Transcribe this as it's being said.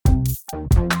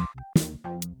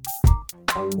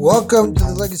Welcome to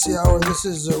the Legacy Hour. This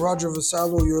is Roger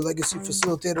Vasallo, your legacy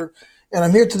facilitator, and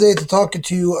I'm here today to talk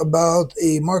to you about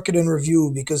a market in review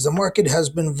because the market has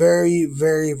been very,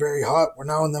 very, very hot. We're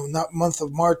now in the month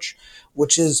of March,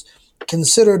 which is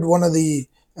considered one of the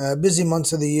busy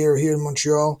months of the year here in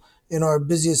Montreal, in our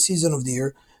busiest season of the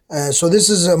year. So this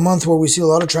is a month where we see a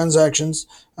lot of transactions.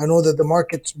 I know that the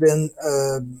market's been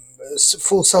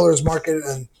full sellers market,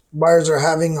 and buyers are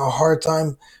having a hard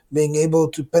time being able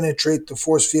to penetrate the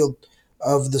force field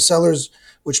of the sellers,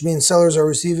 which means sellers are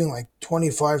receiving like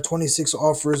 25, 26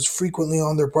 offers frequently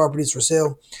on their properties for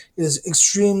sale. It is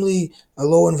extremely a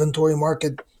low inventory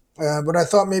market. But I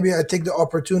thought maybe I'd take the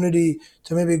opportunity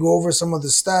to maybe go over some of the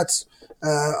stats.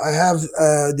 I have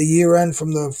the year end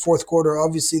from the fourth quarter.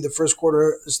 Obviously, the first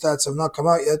quarter stats have not come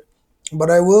out yet, but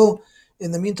I will,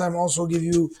 in the meantime, also give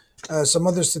you some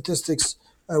other statistics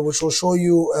which will show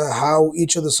you how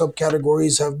each of the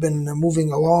subcategories have been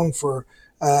moving along for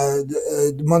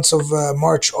the months of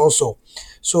March also.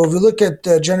 So if we look at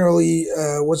generally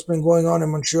what's been going on in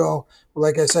Montreal,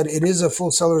 like I said, it is a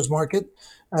full sellers market.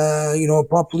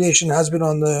 Population has been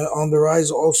on the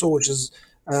rise also, which is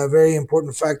a very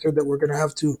important factor that we're going to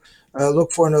have to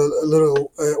look for in a little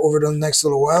over the next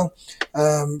little while.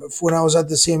 When I was at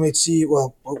the CMHC,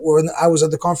 well, when I was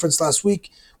at the conference last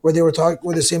week, where the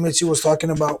CMHC was talking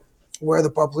about where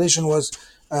the population was.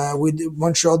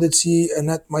 Montreal did see a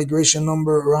net migration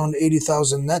number around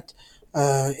 80,000 net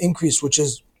increase, which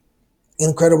is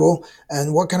incredible.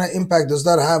 And what kind of impact does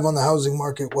that have on the housing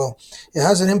market? Well, it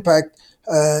has an impact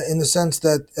in the sense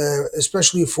that,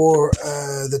 especially for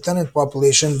the tenant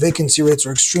population, vacancy rates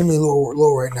are extremely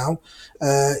low right now.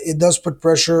 It does put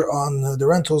pressure on the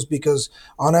rentals because,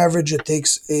 on average, it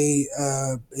takes a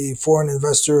foreign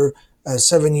investor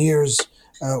 7 years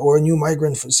or a new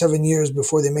migrant for 7 years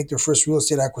before they make their first real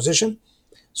estate acquisition.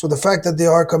 So the fact that they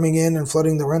are coming in and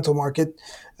flooding the rental market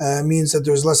means that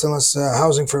there's less and less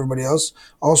housing for everybody else.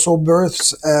 Also,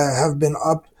 births have been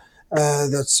up.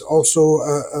 That's also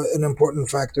an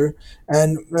important factor.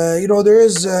 And there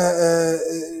is as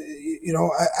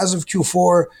of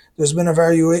Q4, there's been a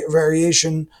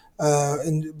variation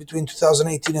in between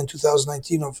 2018 and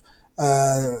 2019 of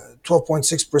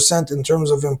 12.6% in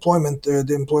terms of employment.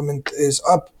 The employment is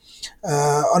up.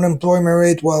 Unemployment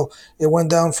rate, well, it went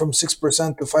down from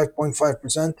 6% to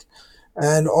 5.5%.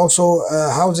 And also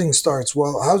housing starts.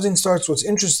 Well, housing starts, what's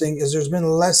interesting is there's been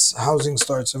less housing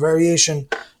starts, a variation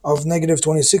of negative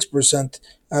 26%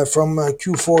 from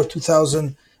Q4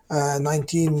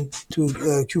 2019 to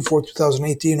Q4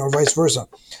 2018, or vice versa.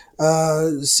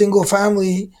 Single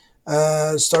family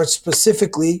starts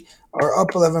specifically are up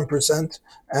 11%,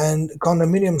 and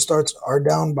condominium starts are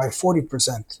down by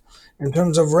 40%. In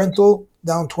terms of rental,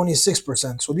 down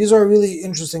 26%. So these are really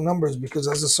interesting numbers because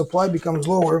as the supply becomes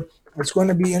lower, it's going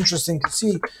to be interesting to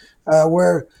see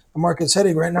where the market's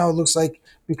heading. Right now, it looks like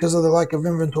because of the lack of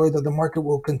inventory that the market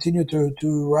will continue to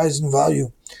rise in value.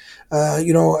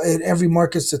 In every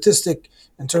market statistic,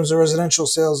 in terms of residential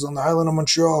sales on the island of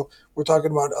Montreal, we're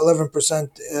talking about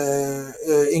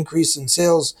 11% increase in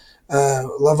sales.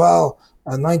 Laval,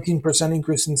 a 19%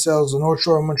 increase in sales. The North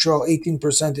Shore of Montreal,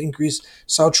 18% increase.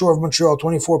 South Shore of Montreal,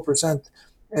 24%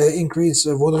 increase.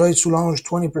 Vaudreuil-Soulanges,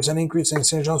 20% increase. And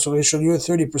Saint-Jean-sur-Richelieu,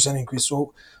 30% increase.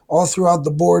 So all throughout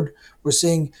the board, we're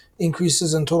seeing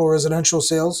increases in total residential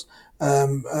sales.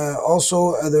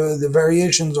 Also, the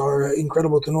variations are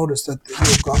incredible to notice that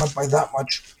they've gone up by that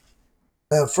much.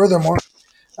 Furthermore,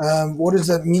 what does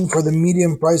that mean for the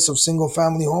median price of single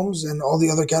family homes and all the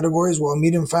other categories? Well,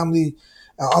 median family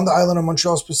on the island of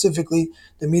Montreal specifically,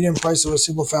 the median price of a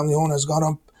single family home has gone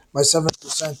up by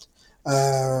 7%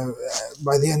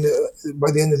 by the end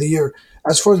of the year.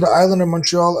 As for the island of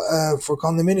Montreal, for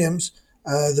condominiums,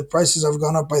 the prices have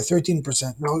gone up by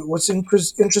 13%. Now, what's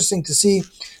interesting to see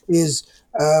is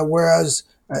whereas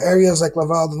areas like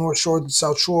Laval, the North Shore, the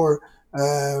South Shore,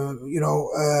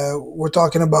 we're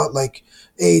talking about like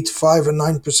 8, 5, and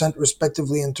 9%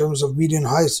 respectively in terms of median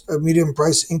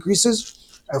price increases.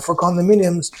 For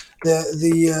condominiums,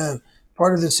 the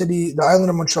part of the city, the island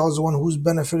of Montreal, is the one who's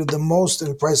benefited the most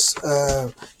in price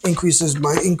increases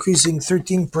by increasing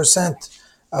 13%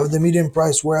 of the median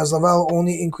price, whereas Laval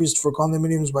only increased for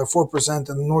condominiums by 4%,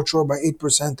 and the North Shore by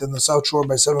 8%, and the South Shore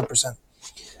by 7%.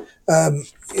 Um,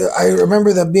 I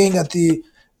remember that being at the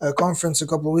conference a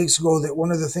couple of weeks ago, that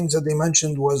one of the things that they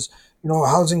mentioned was,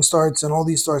 housing starts and all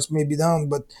these starts may be down,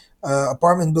 but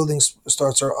apartment building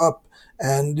starts are up,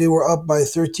 and they were up by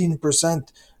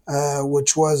 13%,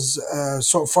 which was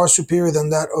so far superior than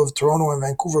that of Toronto and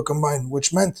Vancouver combined,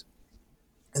 which meant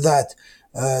that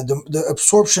the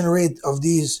absorption rate of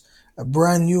these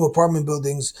brand new apartment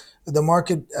buildings, the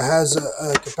market has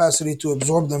a capacity to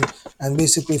absorb them and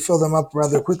basically fill them up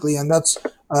rather quickly. And that's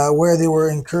where they were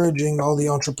encouraging all the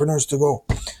entrepreneurs to go.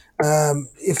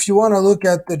 If you want to look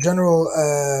at the general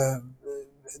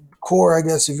core, I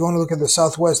guess, if you want to look at the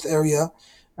Southwest area,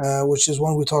 which is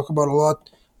one we talk about a lot,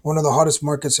 one of the hottest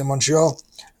markets in Montreal,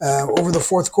 over the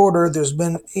fourth quarter, there's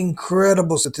been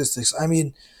incredible statistics. I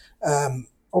mean,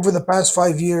 over the past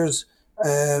 5 years,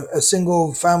 a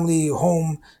single family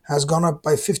home has gone up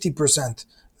by 50%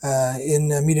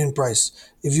 in median price.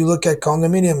 If you look at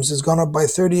condominiums, it's gone up by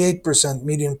 38%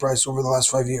 median price over the last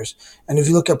 5 years. And if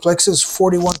you look at plexes,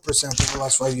 41% over the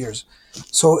last 5 years.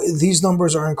 So these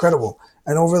numbers are incredible.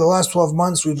 And over the last 12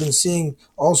 months, we've been seeing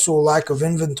also a lack of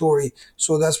inventory.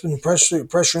 So that's been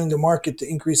pressuring the market to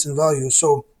increase in value.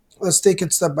 So let's take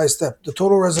it step by step. The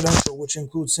total residential, which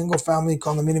includes single family,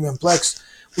 condominium, and plex,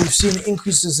 we've seen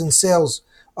increases in sales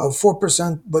of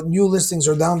 4%, but new listings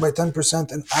are down by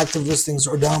 10% and active listings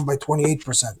are down by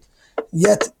 28%.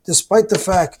 Yet, despite the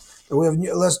fact that we have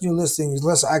less new listings,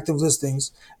 less active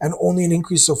listings, and only an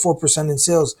increase of 4% in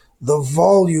sales, the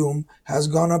volume has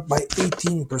gone up by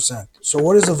 18%. So,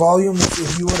 what is the volume?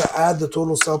 If you were to add the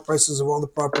total sale prices of all the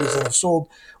properties that have sold,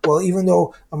 well, even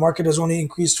though the market has only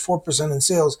increased 4% in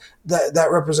sales,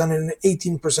 that represented an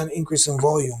 18% increase in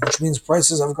volume, which means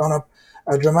prices have gone up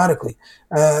dramatically.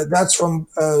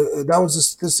 That was the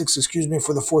statistics, excuse me,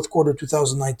 for the fourth quarter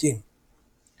 2019.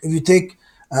 If you take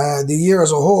the year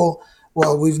as a whole,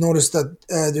 well, we've noticed that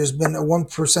there's been a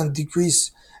 1%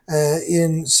 decrease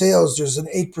in sales. There's an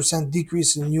 8%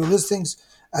 decrease in new listings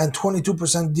and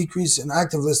 22% decrease in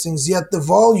active listings. Yet the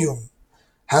volume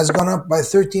has gone up by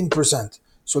 13%.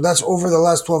 So that's over the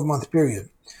last 12-month period.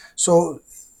 So,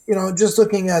 just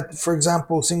looking at, for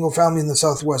example, single family in the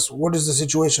Southwest, what is the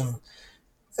situation?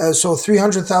 So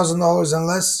 $300,000 and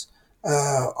less,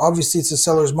 obviously it's a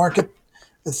seller's market.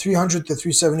 The 300 to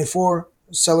 374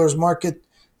 seller's market,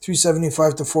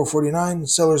 375 to 449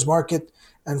 seller's market,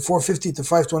 and 450 to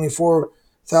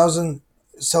 524,000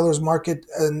 seller's market,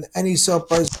 and any sell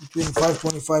price between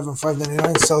 525 and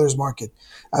 599 seller's market.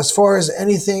 As far as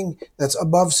anything that's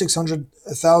above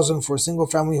 600,000 for a single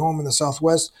family home in the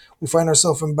Southwest, we find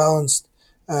ourselves in balanced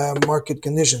market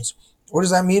conditions. What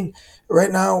does that mean?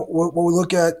 Right now, what we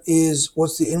look at is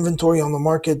what's the inventory on the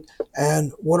market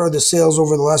and what are the sales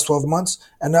over the last 12 months,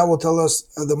 and that will tell us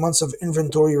the months of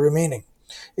inventory remaining.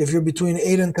 If you're between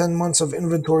 8 and 10 months of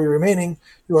inventory remaining,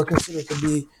 you are considered to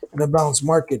be in a balanced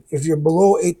market. If you're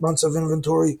below 8 months of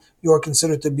inventory, you are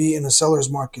considered to be in a seller's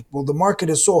market. Well, the market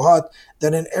is so hot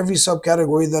that in every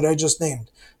subcategory that I just named,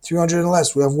 300 and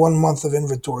less, we have 1 month of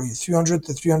inventory. 300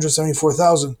 to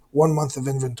 374,000, 1 month of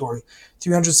inventory.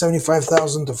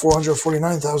 375,000 to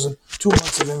 449,000, 2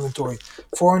 months of inventory.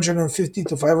 450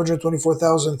 to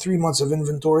 524,000, 3 months of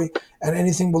inventory. And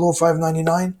anything below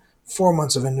 599, 4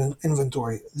 months of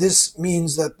inventory. This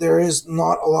means that there is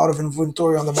not a lot of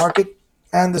inventory on the market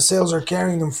and the sales are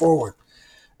carrying them forward.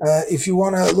 If you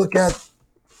want to look at,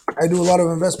 I do a lot of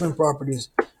investment properties,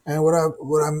 and what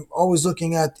I'm always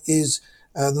looking at is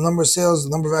the number of sales, the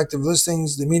number of active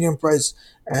listings, the median price,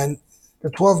 and the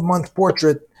 12-month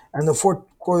portrait and the fourth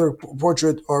quarter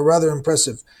portrait are rather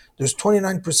impressive. There's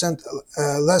 29%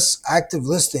 less active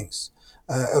listings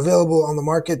available on the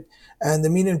market, and the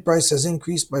median price has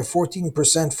increased by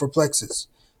 14% for plexes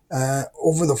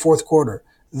over the fourth quarter.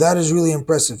 That is really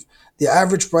impressive. The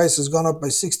average price has gone up by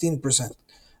 16%.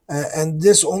 And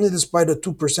this only despite a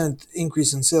 2%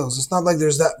 increase in sales. It's not like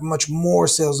there's that much more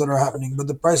sales that are happening, but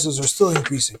the prices are still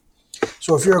increasing.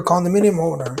 So if you're a condominium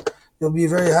owner, you'll be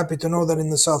very happy to know that in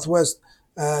the Southwest,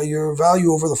 your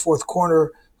value over the fourth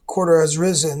quarter has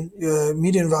risen.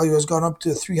 Median value has gone up to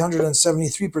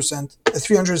 373%,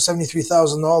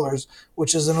 $373,000,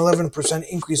 which is an 11%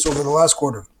 increase over the last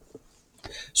quarter.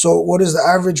 So what is the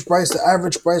average price? The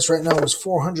average price right now is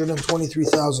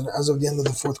 423,000 as of the end of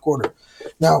the fourth quarter.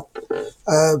 Now,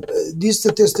 these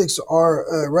statistics are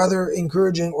rather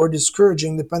encouraging or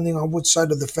discouraging depending on which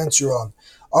side of the fence you're on.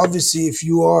 Obviously, if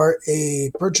you are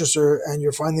a purchaser and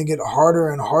you're finding it harder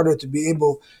and harder to be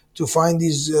able to find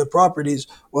these properties,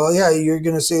 well, yeah, you're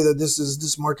going to say that this is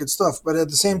this market stuff. But at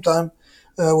the same time,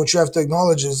 what you have to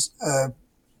acknowledge is that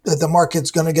the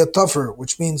market's going to get tougher,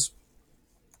 which means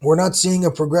we're not seeing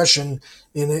a progression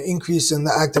in an increase in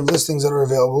the active listings that are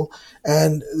available,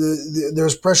 and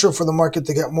there's pressure for the market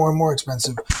to get more and more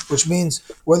expensive, which means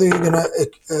whether you're going to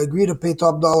agree to pay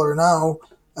top dollar now,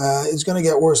 it's going to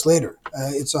get worse later.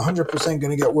 It's 100%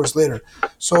 going to get worse later.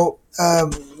 So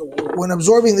when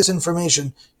absorbing this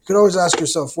information, you could always ask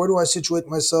yourself, where do I situate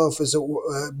myself? Is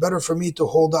it better for me to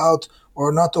hold out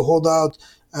or not to hold out?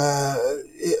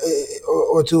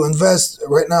 or to invest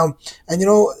right now. And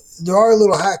there are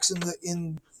little hacks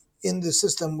in the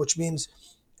system, which means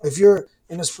if you're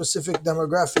in a specific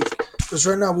demographic, because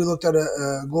right now we looked at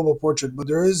a global portrait, but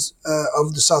there is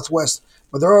of the Southwest,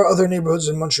 but there are other neighborhoods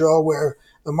in Montreal where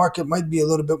the market might be a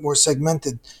little bit more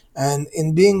segmented, and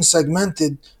in being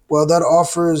segmented, well, that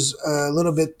offers a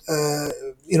little bit.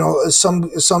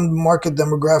 Some market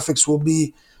demographics will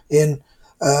be in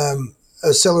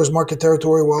a seller's market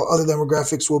territory, while other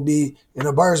demographics will be in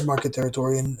a buyer's market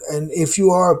territory. And if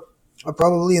you are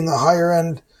probably in the higher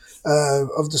end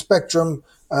of the spectrum,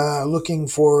 looking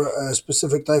for a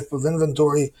specific type of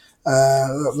inventory,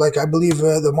 like I believe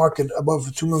the market above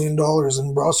 $2 million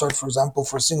in Brossard, for example,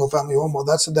 for a single family home, well,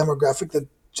 that's a demographic that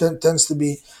tends to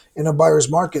be in a buyer's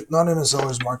market, not in a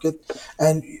seller's market.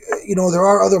 And there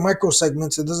are other micro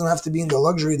segments. It doesn't have to be in the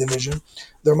luxury division.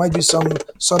 There might be some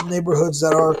sub neighborhoods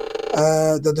that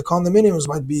the condominiums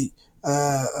might be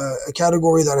a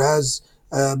category that has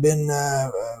been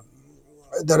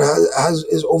that has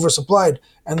is oversupplied,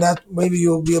 and that maybe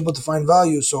you'll be able to find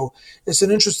value. So it's an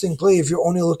interesting play if you're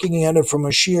only looking at it from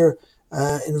a sheer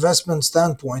investment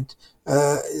standpoint,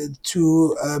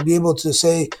 to be able to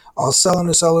say I'll sell in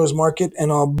a seller's market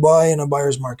and I'll buy in a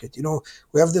buyer's market.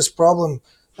 We have this problem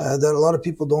that a lot of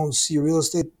people don't see real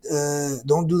estate,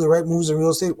 don't do the right moves in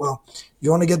real estate. Well, if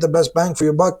you want to get the best bang for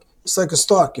your buck, it's like a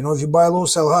stock. If you buy low,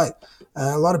 sell high.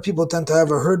 A lot of people tend to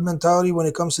have a herd mentality when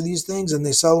it comes to these things, and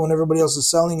they sell when everybody else is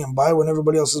selling and buy when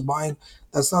everybody else is buying.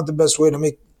 That's not the best way to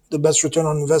make the best return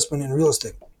on investment in real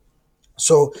estate.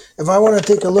 So if I want to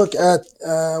take a look at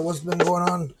what's been going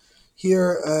on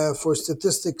here for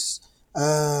statistics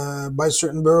by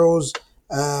certain bureaus,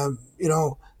 the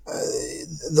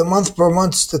month per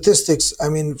month statistics, I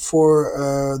mean,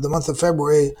 for the month of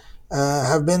February,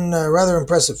 have been rather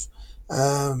impressive.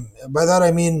 By that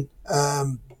I mean,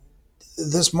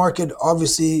 this market,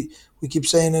 obviously, we keep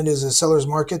saying it is a seller's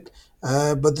market,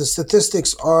 but the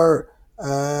statistics are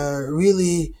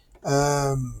really,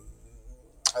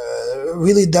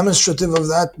 really demonstrative of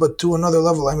that, but to another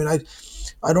level. I mean, I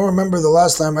don't remember the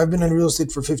last time. I've been in real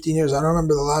estate for 15 years. I don't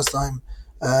remember the last time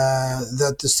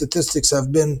that the statistics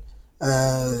have been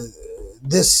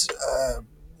this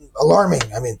alarming.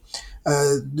 I mean,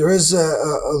 there is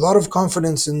a lot of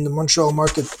confidence in the Montreal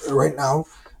market right now.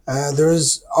 There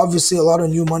is obviously a lot of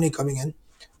new money coming in.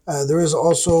 There is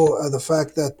also the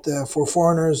fact that for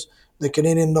foreigners, the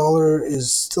Canadian dollar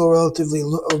is still relatively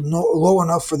low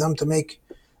enough for them to make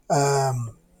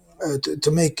an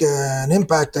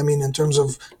impact. I mean, in terms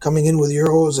of coming in with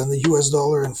euros and the US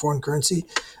dollar and foreign currency.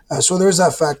 So there's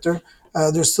that factor.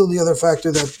 There's still the other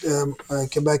factor that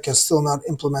Quebec has still not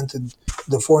implemented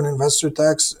the foreign investor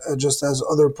tax, just as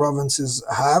other provinces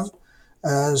have.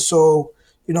 So,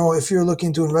 if you're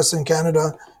looking to invest in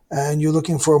Canada and you're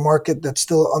looking for a market that's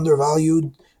still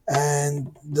undervalued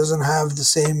and doesn't have the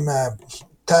same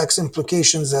tax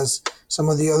implications as some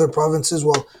of the other provinces,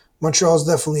 well, Montreal is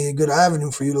definitely a good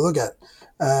avenue for you to look at.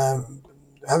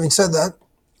 Having said that,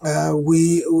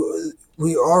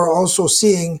 we are also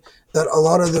seeing that a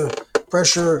lot of the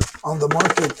pressure on the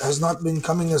market has not been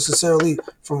coming necessarily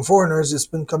from foreigners. It's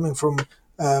been coming from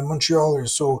Montrealers.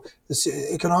 So this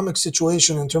economic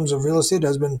situation in terms of real estate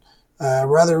has been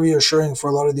rather reassuring for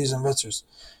a lot of these investors.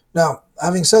 Now,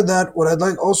 having said that, what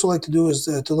I'd also like to do is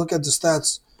to look at the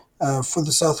stats for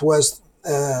the Southwest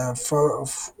for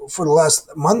the last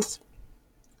month,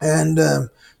 and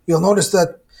you'll notice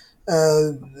that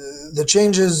the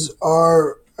changes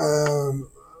are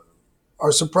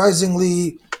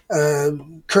surprisingly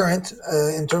current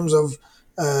in terms of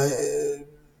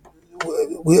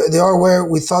they are where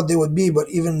we thought they would be, but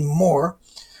even more.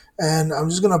 And I'm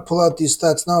just going to pull out these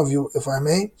stats now, if I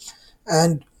may.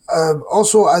 And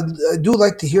also, I do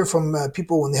like to hear from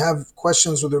people when they have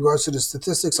questions with regards to the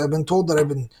statistics. I've been told that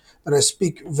I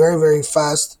speak very, very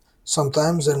fast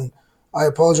sometimes, and I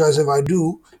apologize if I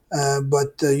do.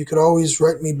 But you could always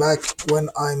write me back when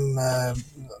I'm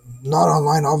not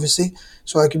online, obviously,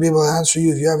 so I can be able to answer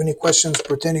you if you have any questions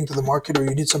pertaining to the market or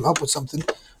you need some help with something.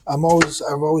 I've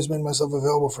always made myself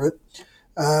available for it.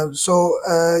 So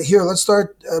here, let's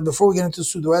start before we get into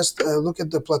Sud-Ouest. Look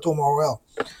at the Plateau Montreal.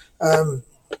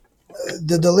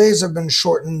 The delays have been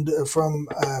shortened from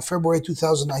February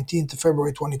 2019 to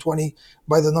February 2020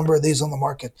 by the number of days on the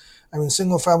market. I mean,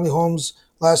 single family homes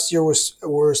last year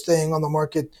were staying on the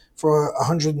market for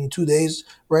 102 days.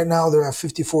 Right now, they're at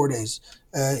 54 days.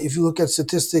 If you look at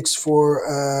statistics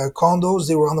for condos,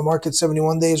 they were on the market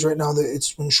 71 days. Right now,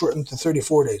 it's been shortened to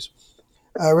 34 days.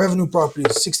 Revenue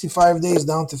properties, 65 days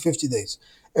down to 50 days.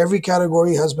 Every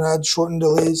category has been had shortened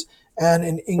delays, and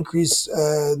an increased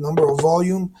number of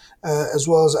volume as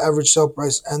well as average sale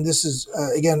price. And this is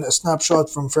again a snapshot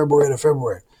from February to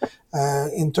February.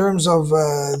 In terms of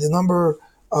the number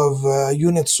of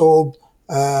units sold,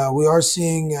 we are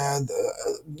seeing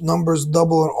numbers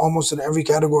double almost in every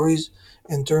categories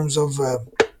in terms of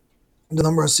the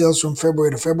number of sales from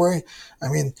February to February. I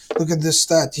mean, look at this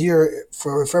stat here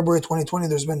for February 2020.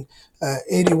 There's been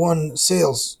 81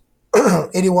 sales,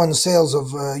 81 sales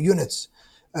of units.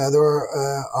 There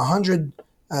are 100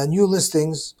 new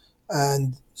listings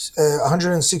and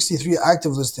 163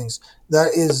 active listings.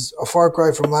 That is a far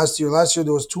cry from last year. Last year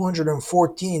there was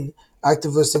 214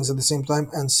 active listings at the same time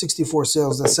and 64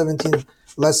 sales. That's 17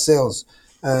 less sales.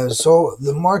 So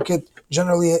the market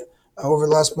generally over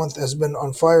the last month has been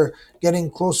on fire,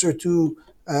 getting closer to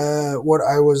what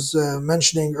I was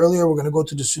mentioning earlier. We're going to go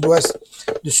to the Sud-Ouest.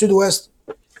 The Sud-Ouest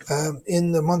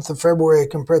in the month of February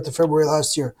compared to February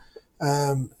last year.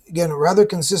 Again, rather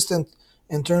consistent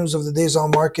in terms of the days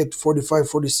on market, 45,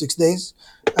 46 days.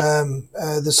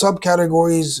 The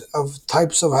subcategories of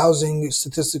types of housing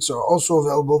statistics are also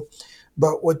available,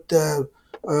 but what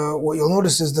you'll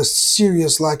notice is the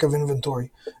serious lack of inventory.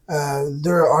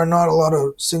 There are not a lot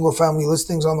of single family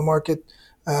listings on the market.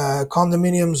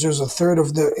 Condominiums, there's a third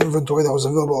of the inventory that was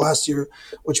available last year,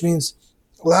 which means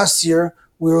last year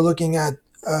we were looking at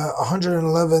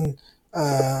 111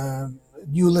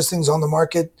 new listings on the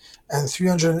market and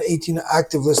 318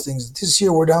 active listings. This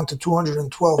year we're down to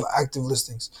 212 active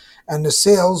listings, and the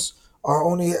sales are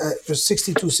only there's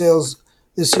 62 sales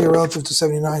this year relative to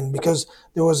 79 because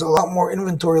there was a lot more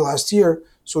inventory last year,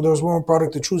 so there was more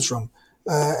product to choose from.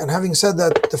 And having said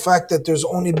that, the fact that there's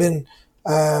only been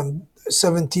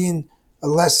 17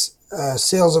 less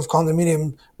sales of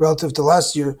condominium relative to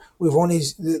last year, we've only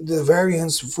the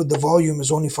variance for the volume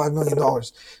is only $5 million.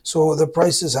 So the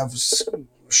prices have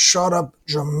shot up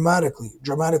dramatically.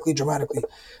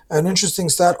 An interesting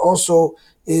stat also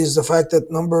is the fact that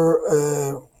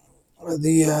the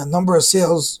number of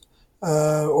sales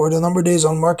or the number of days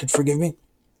on market, forgive me,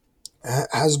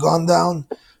 has gone down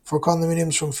for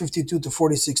condominiums from 52 to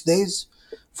 46 days.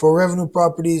 For revenue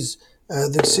properties,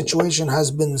 the situation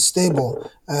has been stable.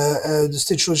 The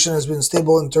situation has been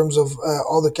stable in terms of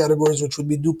all the categories, which would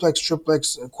be duplex,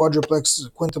 triplex, quadruplex,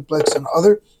 quintuplex, and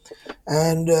other.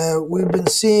 And we've been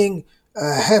seeing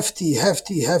hefty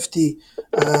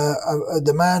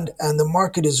demand, and the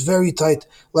market is very tight.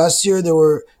 Last year there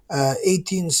were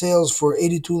 18 sales for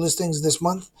 82 listings this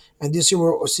month, and this year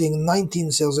we're seeing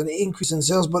 19 sales, an increase in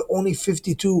sales, but only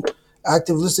 52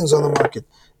 active listings on the market.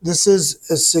 This is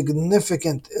a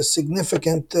significant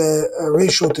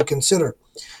ratio to consider.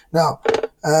 Now,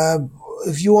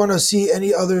 if you want to see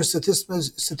any other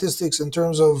statistics in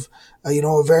terms of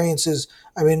variances,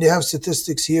 I mean, they have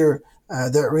statistics here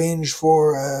that range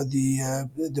for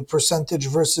the percentage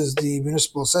versus the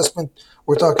municipal assessment.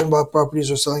 We're talking about properties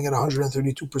are selling at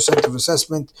 132% of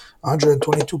assessment,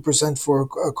 122% for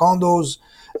condos.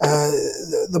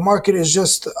 The market is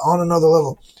just on another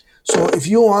level. So if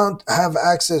you want to have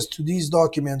access to these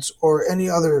documents or any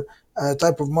other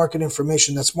type of market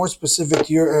information that's more specific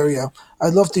to your area,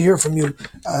 I'd love to hear from you.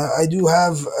 I do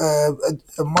have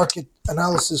a market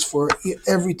analysis for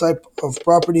every type of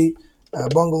property,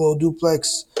 bungalow,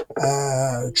 duplex,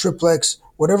 triplex,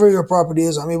 whatever your property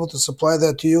is. I'm able to supply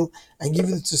that to you and give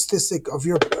you the statistic of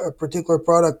your particular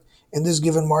product in this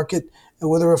given market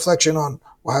with a reflection on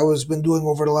how it's been doing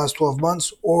over the last 12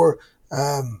 months or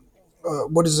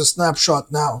what is a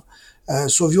snapshot now.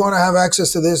 So if you want to have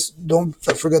access to this, don't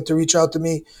forget to reach out to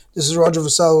me. This is Roger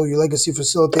Vasallo, your legacy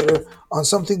facilitator, on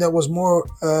something that was more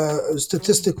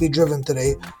statistically driven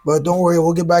today. But don't worry,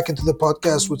 we'll get back into the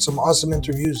podcast with some awesome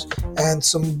interviews and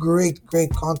some great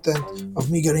content of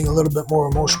me getting a little bit more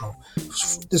emotional.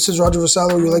 This is Roger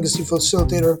Vasallo, your legacy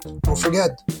facilitator. Don't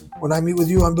forget, when I meet with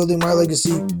you, I'm building my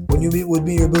legacy. When you meet with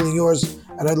me, you're building yours.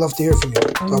 And I'd love to hear from you.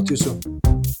 Talk to you soon.